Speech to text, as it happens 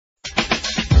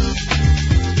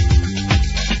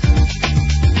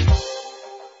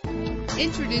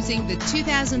Introducing the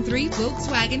 2003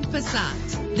 Volkswagen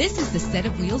Passat. This is the set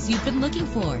of wheels you've been looking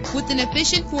for, with an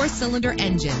efficient 4-cylinder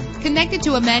engine connected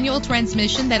to a manual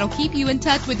transmission that'll keep you in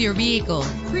touch with your vehicle.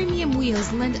 Premium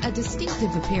wheels lend a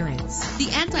distinctive appearance. The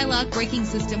anti-lock braking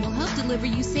system will help deliver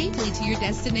you safely to your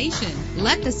destination.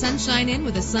 Let the sunshine in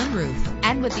with a sunroof.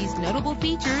 And with these notable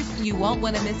features, you won't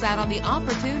want to miss out on the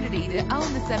opportunity to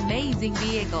own this amazing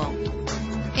vehicle.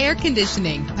 Air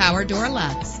conditioning, power door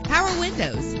locks, power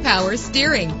windows, power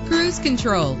steering, cruise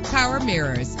control, power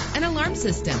mirrors, an alarm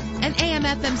system, an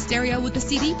AM/FM stereo with a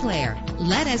CD player.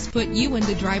 Let us put you in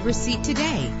the driver's seat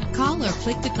today. Call or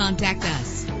click to contact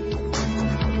us.